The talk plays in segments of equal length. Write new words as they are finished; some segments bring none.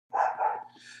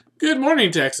Good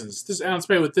morning, Texans. This is Alan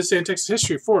Spade with This Day in Texas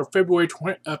History for February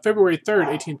 3rd,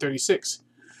 1836.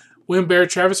 William Barret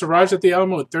Travis arrives at the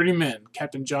Alamo with 30 men.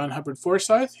 Captain John Hubbard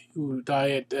Forsyth, who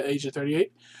died at the age of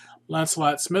 38.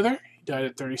 Lancelot Smither, he died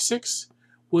at 36.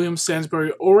 William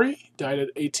Sansbury Orry, died at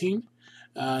 18.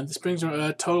 This brings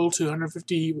a total to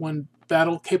 151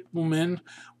 battle-capable men,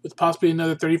 with possibly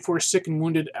another 34 sick and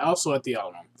wounded also at the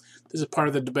Alamo. This is part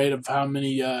of the debate of how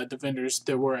many defenders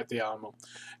there were at the Alamo.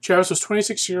 Travis was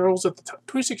 26 years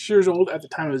old at the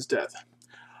time of his death.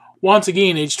 Juan,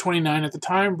 Seguin, aged 29 at the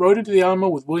time, rode into the Alamo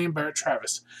with William Barret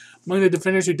Travis. Among the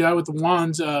defenders who died with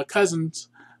Juan's cousin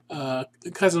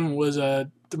was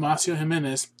Damasio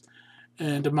Jimenez,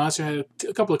 and Damasio had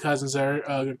a couple of cousins there,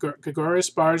 Gregorio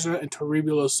Esparza and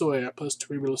Toribio Lozoya, plus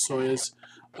Toribio Lozoya's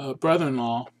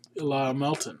brother-in-law, Elia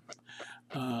Melton.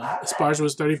 Esparza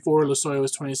was 34, Lozoya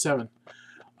was 27.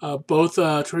 Both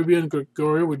Toribio and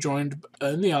Gregorio were joined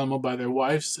in the Alamo by their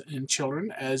wives and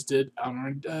children, as did Almer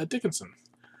and Dickinson.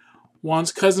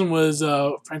 Juan's cousin was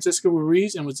Francisco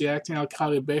Ruiz and was the acting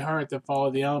alcalde of Bejar at the fall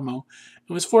of the Alamo,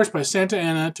 and was forced by Santa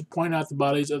Anna to point out the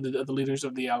bodies of the leaders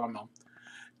of the Alamo.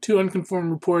 Two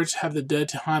unconfirmed reports have the dead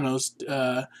Tejanos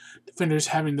defenders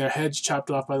having their heads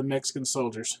chopped off by the Mexican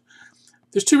soldiers.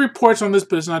 There's two reports on this,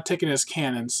 but it's not taken as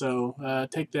canon, so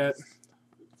take that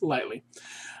lightly.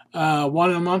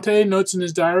 Juan Almonte notes in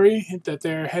his diary that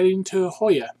they're heading to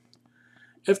Joya.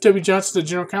 F.W. Johnson, the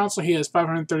general counsel, he has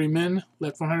 530 men,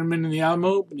 left 100 men in the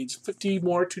Alamo, but needs 50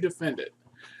 more to defend it.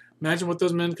 Imagine what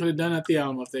those men could have done at the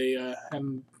Alamo if they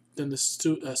hadn't done the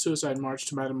suicide march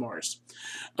to Matamoros.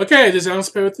 Okay, this is Alan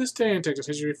Spade with This Day in Texas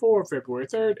History for February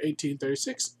 3rd,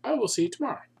 1836. I will see you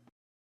tomorrow.